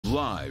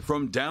Live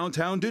from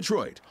downtown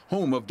Detroit,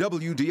 home of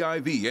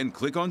WDIV and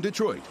Click on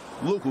Detroit,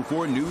 Local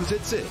 4 News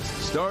at 6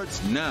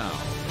 starts now.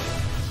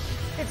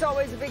 It's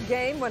always a big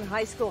game when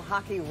high school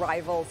hockey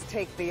rivals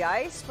take the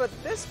ice, but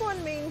this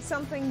one means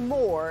something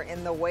more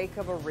in the wake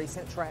of a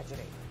recent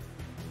tragedy.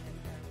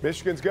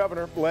 Michigan's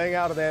governor laying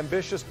out an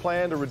ambitious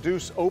plan to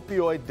reduce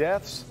opioid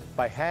deaths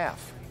by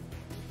half.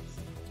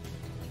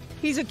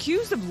 He's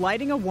accused of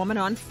lighting a woman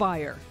on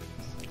fire.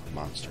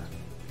 Monster.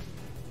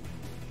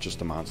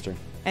 Just a monster.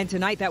 And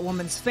tonight, that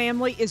woman's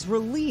family is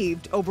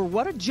relieved over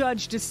what a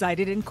judge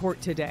decided in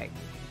court today.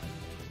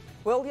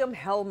 William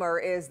Helmer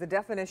is the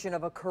definition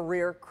of a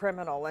career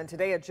criminal, and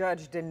today a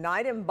judge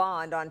denied him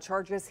bond on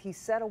charges he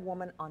set a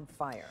woman on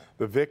fire.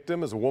 The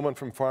victim is a woman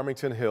from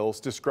Farmington Hills,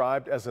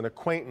 described as an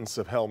acquaintance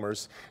of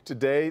Helmer's.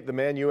 Today, the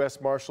man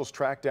U.S. Marshals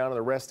tracked down and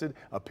arrested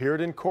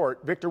appeared in court.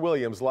 Victor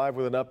Williams live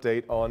with an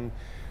update on,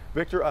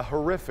 Victor, a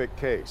horrific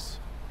case.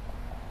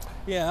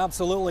 Yeah,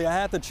 absolutely. I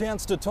had the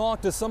chance to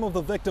talk to some of the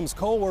victim's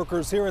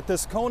co-workers here at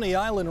this Coney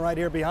Island right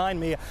here behind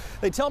me.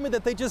 They tell me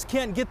that they just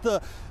can't get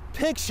the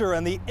picture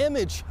and the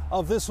image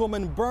of this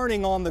woman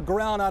burning on the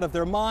ground out of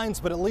their minds,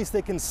 but at least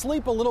they can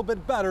sleep a little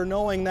bit better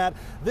knowing that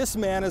this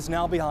man is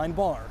now behind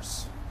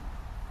bars.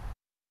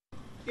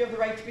 You have the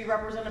right to be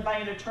represented by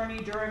an attorney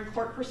during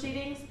court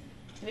proceedings,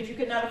 and if you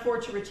could not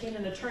afford to retain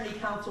an attorney,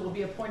 counsel will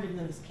be appointed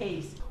in this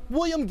case.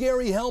 William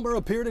Gary Helmer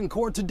appeared in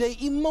court today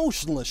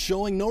emotionless,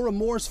 showing no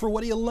remorse for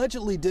what he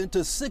allegedly did to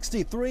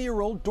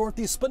 63-year-old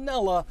Dorothy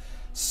Spinella,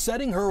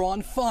 setting her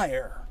on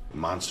fire.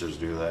 Monsters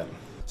do that.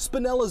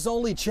 Spinella's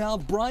only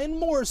child, Brian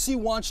Morrissey,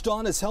 watched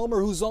on as Helmer,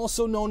 who's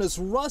also known as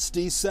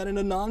Rusty, said in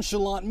a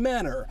nonchalant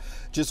manner,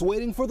 just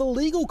waiting for the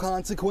legal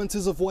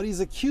consequences of what he's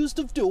accused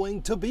of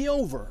doing to be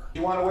over.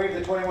 You want to waive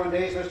the 21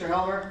 days, Mr.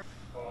 Helmer?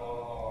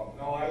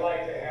 No, I'd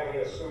like to have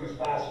it as soon as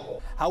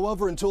possible.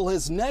 However, until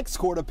his next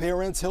court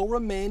appearance, he'll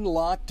remain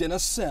locked in a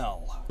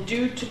cell.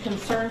 Due to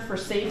concern for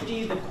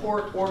safety, the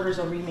court orders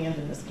a remand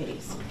in this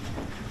case.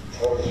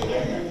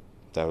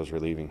 That was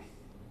relieving.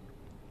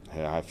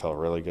 Yeah, I felt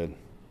really good.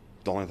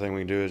 The only thing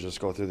we can do is just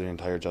go through the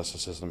entire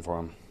justice system for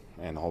him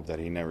and hope that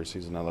he never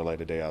sees another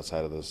light of day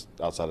outside of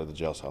the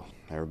jail cell.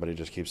 Everybody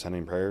just keeps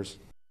sending prayers.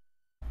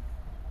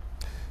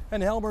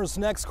 And Helmer's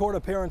next court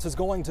appearance is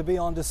going to be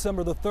on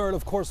December the 3rd.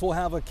 Of course, we'll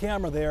have a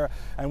camera there,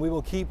 and we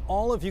will keep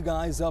all of you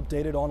guys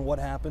updated on what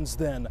happens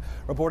then.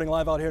 Reporting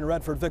live out here in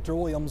Redford, Victor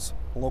Williams,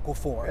 Local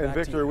 4. And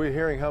Victor, are we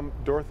hearing how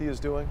Dorothy is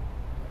doing?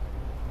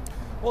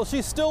 Well,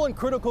 she's still in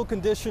critical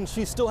condition.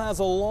 She still has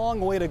a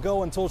long way to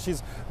go until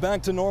she's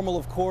back to normal,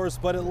 of course,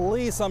 but at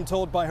least I'm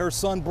told by her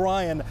son,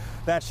 Brian,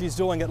 that she's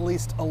doing at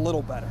least a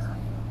little better.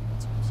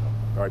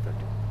 All right,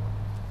 Victor.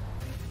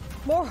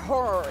 More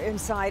horror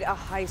inside a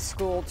high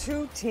school.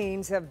 2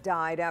 teens have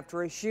died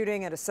after a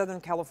shooting at a Southern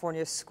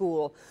California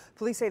school.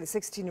 Police say the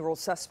 16-year-old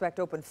suspect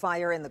opened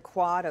fire in the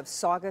quad of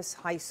Saugus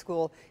High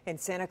School in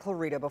Santa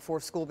Clarita before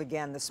school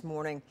began this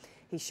morning.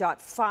 He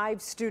shot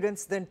 5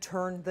 students, then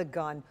turned the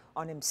gun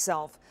on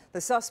himself.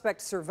 The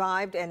suspect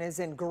survived and is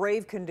in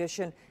grave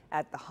condition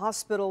at the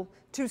hospital.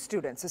 2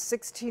 students, a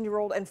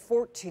 16-year-old and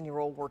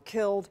 14-year-old, were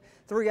killed.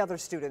 3 other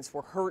students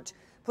were hurt.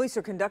 Police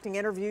are conducting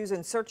interviews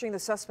and searching the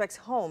suspect's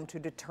home to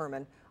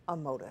determine a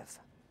motive.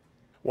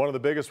 One of the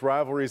biggest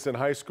rivalries in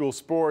high school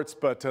sports,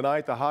 but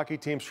tonight the hockey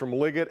teams from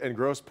Liggett and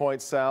Grosse Pointe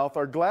South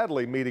are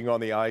gladly meeting on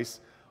the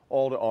ice,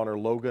 all to honor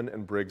Logan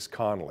and Briggs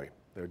Connolly.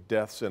 Their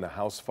deaths in a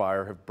house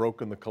fire have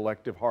broken the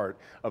collective heart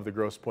of the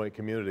Grosse Pointe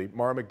community.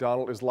 Mara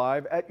McDonald is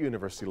live at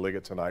University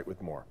Liggett tonight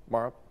with more.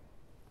 Mara?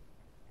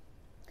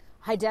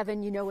 Hi,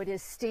 Devin. You know, it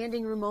is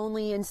standing room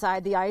only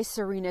inside the ice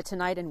arena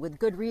tonight, and with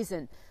good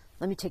reason.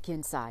 Let me take you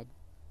inside.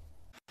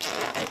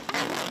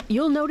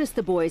 You'll notice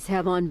the boys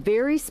have on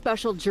very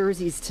special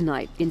jerseys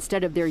tonight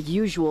instead of their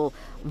usual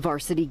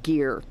varsity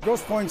gear.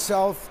 Grosse Pointe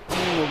South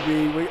team will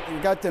be, we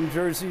got them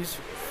jerseys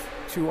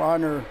to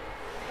honor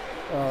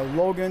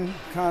Logan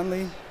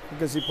Conley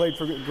because he played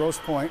for Grosse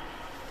Pointe.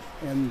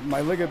 And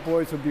my Liggett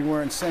boys will be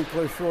wearing St.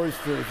 Clair Shores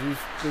jerseys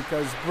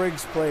because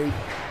Briggs played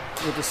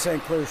with the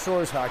St. Clair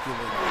Shores Hockey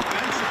League.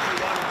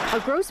 A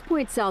Grosse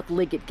Pointe South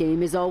Liggett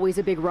game is always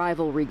a big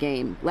rivalry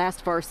game.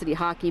 Last varsity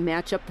hockey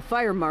matchup, the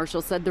fire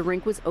marshal said the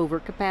rink was over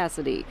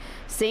capacity.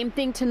 Same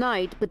thing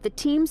tonight, but the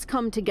teams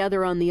come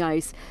together on the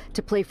ice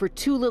to play for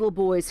 2 little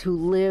boys who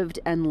lived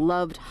and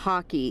loved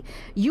hockey.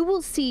 You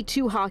will see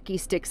 2 hockey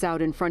sticks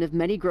out in front of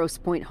many Grosse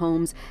Pointe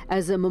homes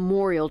as a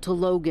memorial to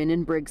Logan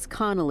and Briggs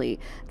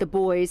Connolly. The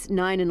boys,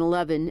 9 and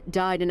 11,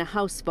 died in a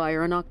house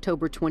fire on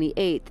October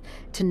 28th.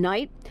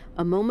 Tonight,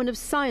 a moment of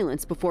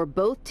silence before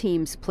both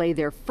teams play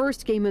their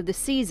first game of the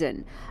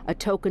season, a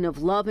token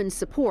of love and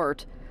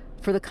support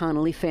for the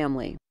Connolly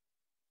family.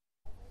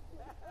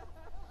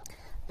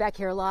 Back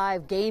here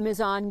live, game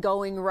is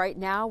ongoing right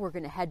now. We're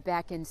going to head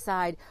back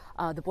inside.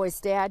 The boys'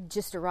 dad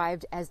just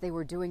arrived as they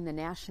were doing the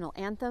national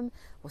anthem.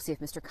 We'll see if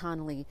Mr.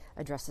 Connolly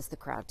addresses the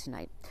crowd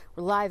tonight.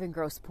 We're live in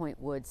Grosse Pointe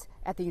Woods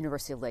at the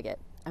University of Liggett.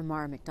 I'm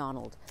Mara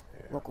McDonald,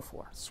 Local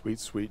 4. Sweet,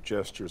 sweet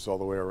gestures all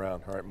the way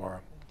around. All right, Mara.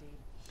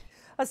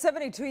 A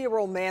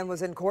 72-year-old man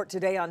was in court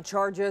today on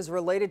charges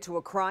related to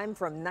a crime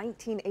from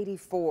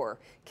 1984.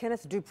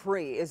 Kenneth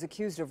Dupree is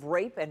accused of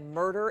rape and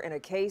murder in a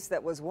case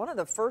that was one of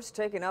the first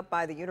taken up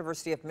by the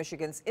University of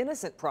Michigan's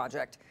Innocent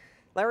Project.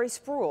 Larry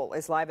Spruill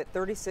is live at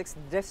 36th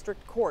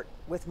District Court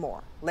with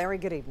more. Larry,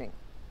 good evening.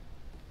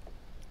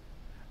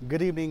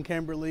 Good evening,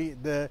 Kimberly.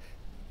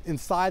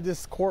 Inside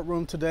this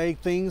courtroom today,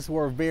 things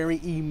were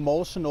very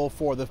emotional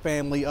for the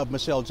family of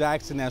Michelle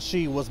Jackson as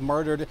she was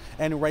murdered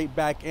and raped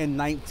back in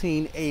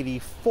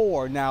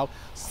 1984. Now,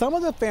 some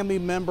of the family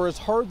members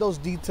heard those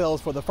details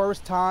for the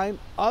first time.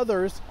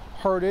 Others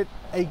heard it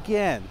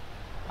again.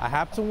 I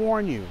have to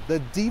warn you, the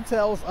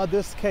details of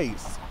this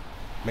case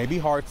may be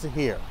hard to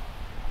hear.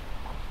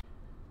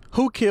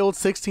 Who killed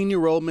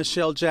 16-year-old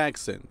Michelle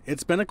Jackson?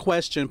 It's been a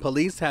question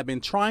police have been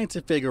trying to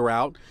figure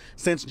out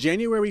since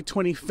January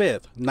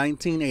 25th,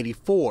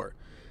 1984.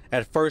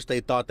 At first, they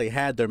thought they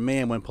had their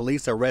man when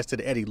police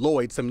arrested Eddie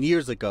Lloyd some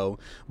years ago,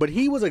 but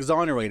he was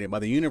exonerated by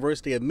the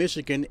University of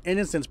Michigan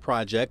Innocence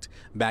Project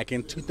back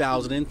in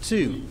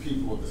 2002.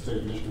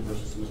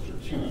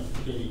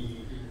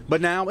 But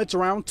now it's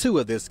round two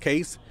of this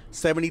case.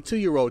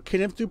 72-year-old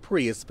Kenneth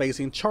Dupree is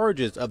facing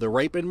charges of the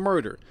rape and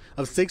murder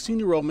of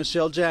 16-year-old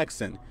Michelle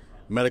Jackson.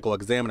 Medical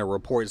examiner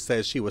report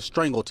says she was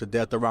strangled to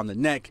death around the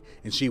neck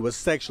and she was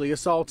sexually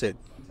assaulted.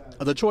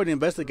 A Detroit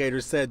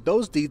investigator said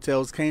those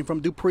details came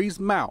from Dupree's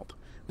mouth.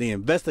 The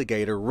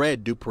investigator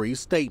read Dupree's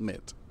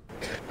statement.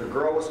 The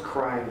girl was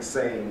crying,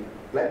 saying,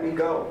 "Let me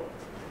go,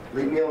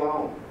 leave me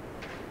alone."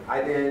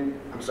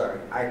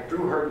 I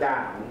threw her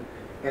down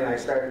and I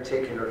started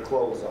taking her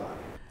clothes off.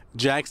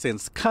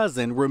 Jackson's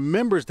cousin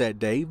remembers that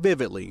day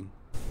vividly.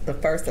 The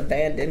first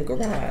abandoned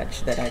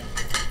garage that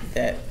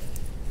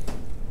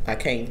I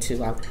came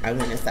to, I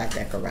went inside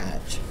that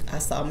garage. I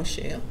saw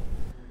Michelle.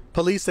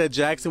 Police said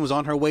Jackson was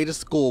on her way to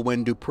school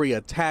when Dupree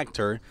attacked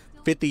her.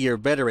 50-year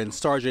veteran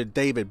Sergeant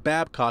David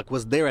Babcock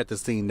was there at the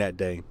scene that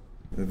day.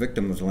 The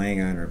victim was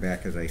laying on her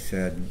back, as I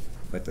said,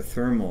 but the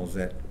thermals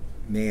that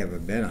may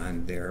have been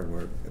on there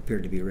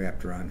appeared to be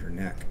wrapped around her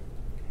neck.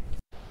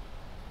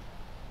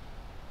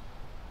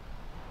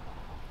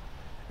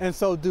 And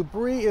so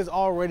Dupree is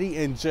already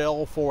in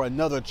jail for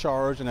another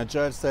charge, and a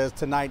judge says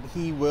tonight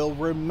he will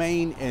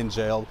remain in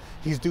jail.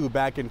 He's due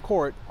back in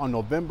court on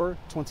November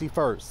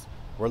 21st.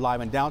 We're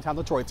live in downtown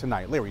Detroit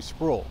tonight. Larry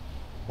Spruill,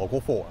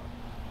 Local 4.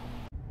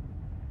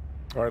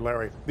 All right,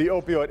 Larry. The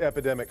opioid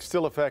epidemic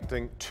still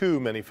affecting too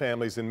many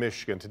families in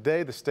Michigan.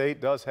 Today, the state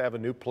does have a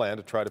new plan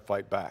to try to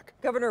fight back.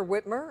 Governor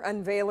Whitmer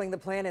unveiling the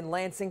plan in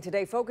Lansing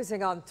today,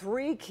 focusing on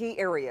three key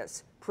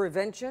areas: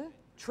 prevention,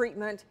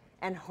 treatment,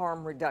 and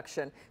harm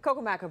reduction.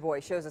 Coco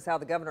McAvoy shows us how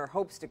the governor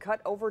hopes to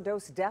cut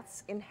overdose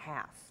deaths in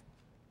half.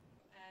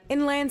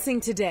 In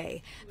Lansing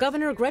today,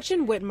 Governor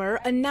Gretchen Whitmer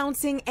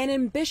announcing an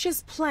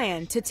ambitious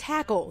plan to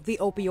tackle the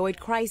opioid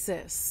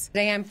crisis.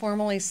 Today I'm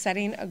formally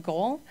setting a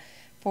goal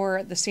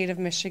for the state of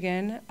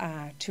Michigan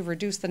to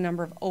reduce the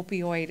number of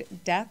opioid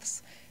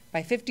deaths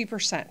by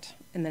 50%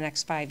 in the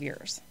next 5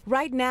 years.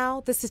 Right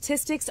now, the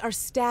statistics are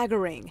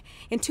staggering.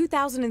 In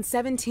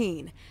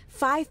 2017,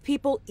 5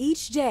 people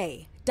each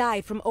day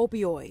died from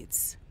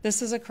opioids.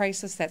 This is a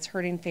crisis that's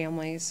hurting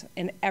families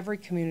in every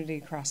community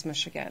across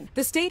Michigan.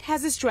 The state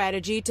has a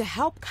strategy to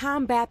help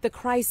combat the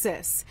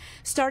crisis,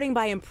 starting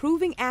by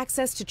improving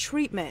access to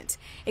treatment,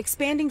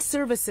 expanding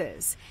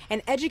services,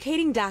 and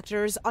educating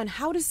doctors on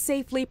how to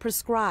safely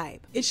prescribe.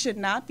 It should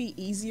not be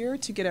easier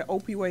to get an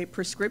opioid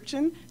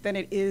prescription than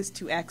it is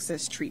to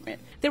access treatment.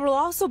 There will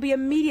also be a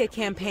media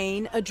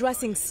campaign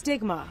addressing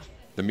stigma.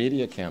 The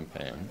media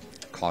campaign,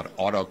 called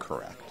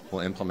AutoCorrect,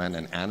 will implement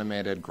an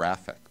animated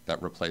graphic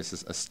that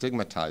replaces a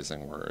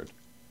stigmatizing word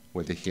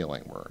with a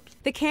healing word.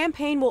 The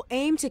campaign will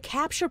aim to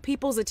capture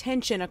people's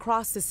attention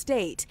across the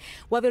state,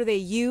 whether they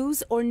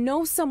use or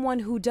know someone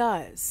who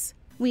does.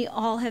 We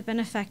all have been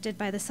affected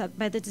by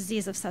the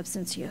disease of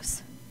substance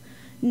use.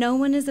 No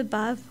one is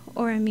above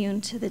or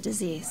immune to the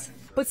disease.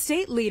 But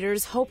state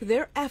leaders hope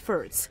their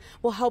efforts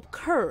will help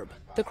curb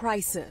the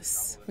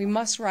crisis. We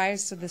must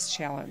rise to this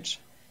challenge,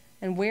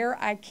 and where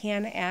I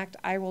can act,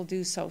 I will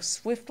do so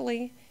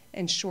swiftly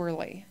and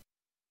surely.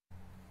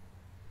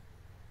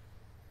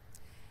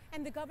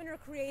 And the governor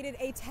created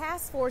a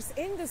task force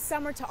in the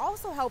summer to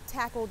also help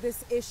tackle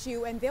this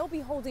issue, and they'll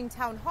be holding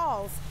town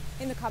halls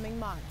in the coming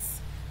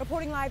months.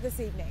 Reporting live this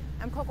evening,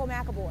 I'm Coco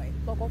McAvoy,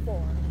 Local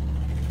 4.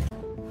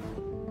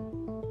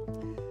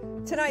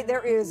 Tonight,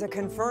 there is a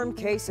confirmed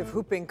case of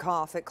whooping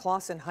cough at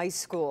Clawson High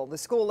School. The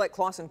school let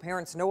Clawson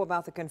parents know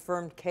about the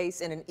confirmed case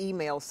in an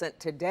email sent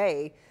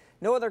today.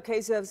 No other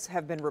cases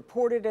have been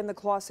reported in the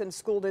Clawson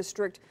School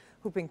District.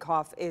 Whooping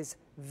cough is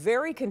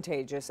very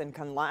contagious and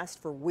can last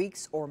for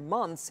weeks or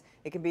months.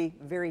 It can be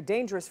very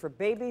dangerous for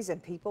babies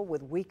and people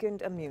with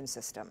weakened immune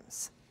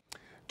systems.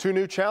 Two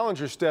new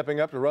challengers stepping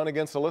up to run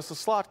against Alyssa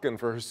Slotkin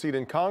for her seat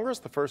in Congress.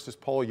 The first is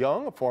Paul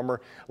Young, a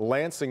former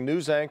Lansing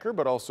news anchor,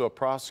 but also a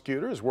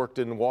prosecutor, has worked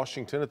in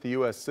Washington at the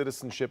U.S.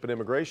 Citizenship and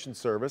Immigration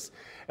Service.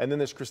 And then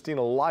there's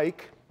Christina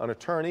Like, an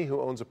attorney who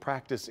owns a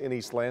practice in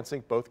East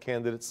Lansing. Both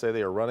candidates say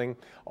they are running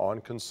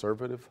on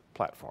conservative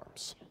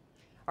platforms.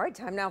 All right,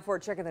 time now for a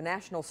check of the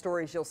national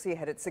stories you'll see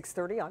ahead at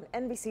 6:30 on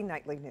NBC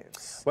Nightly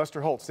News.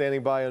 Lester Holt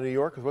standing by in New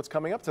York with what's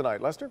coming up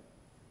tonight. Lester?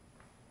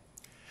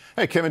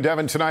 Hey, Kim and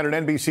Devin, tonight on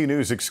NBC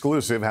News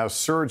exclusive, how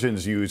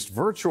surgeons used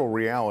virtual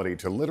reality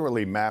to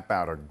literally map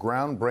out a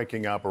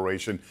groundbreaking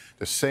operation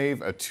to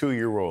save a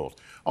 2-year-old.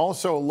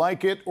 Also,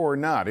 like it or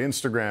not,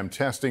 Instagram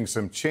testing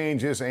some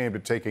changes aimed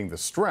at taking the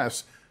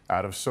stress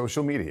out of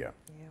social media.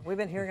 Yeah, we've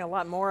been hearing a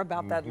lot more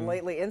about that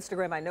lately.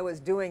 Instagram, I know, is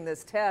doing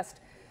this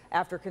test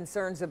after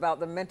concerns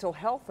about the mental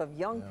health of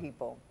young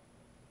people.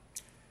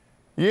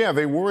 Yeah,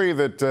 they worry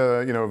that,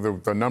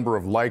 the number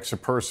of likes a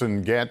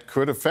person get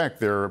could affect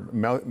their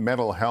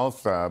mental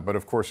health. But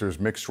of course, there's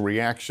mixed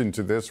reaction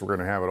to this. We're going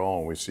to have it all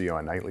when we see you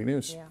on Nightly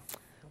News. Yeah.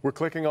 We're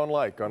clicking on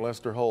like on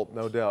Lester Holt,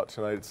 no doubt,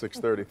 tonight at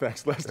 6:30.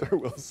 Thanks, Lester.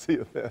 We'll see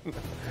you then.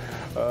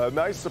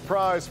 Nice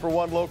surprise for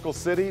one local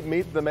city.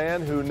 Meet the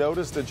man who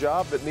noticed a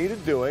job that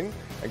needed doing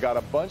and got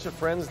a bunch of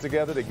friends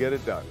together to get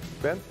it done.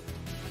 Ben?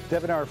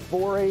 Devin, our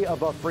foray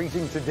above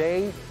freezing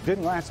today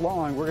didn't last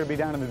long. We're going to be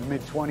down in the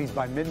mid-20s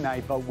by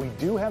midnight, but we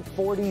do have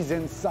 40s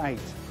in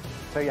sight.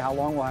 Tell you how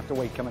long we'll have to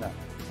wait coming up.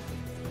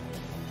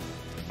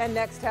 And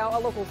next, how a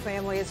local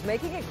family is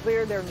making it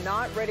clear they're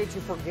not ready to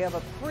forgive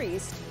a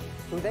priest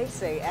who they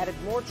say added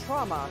more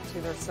trauma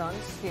to their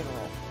son's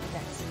funeral.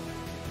 Next.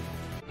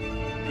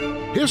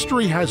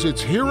 History has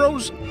its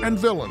heroes and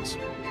villains,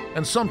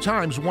 and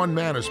sometimes one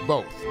man is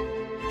both.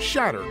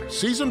 Shattered,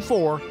 Season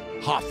 4,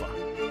 Hoffa.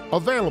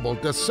 Available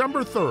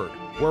December 3rd,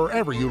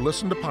 wherever you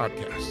listen to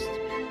podcasts.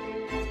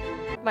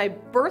 My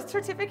birth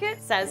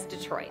certificate says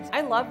Detroit.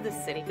 I love this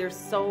city. There's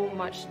so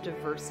much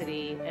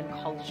diversity and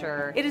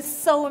culture. It is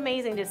so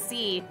amazing to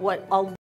see what a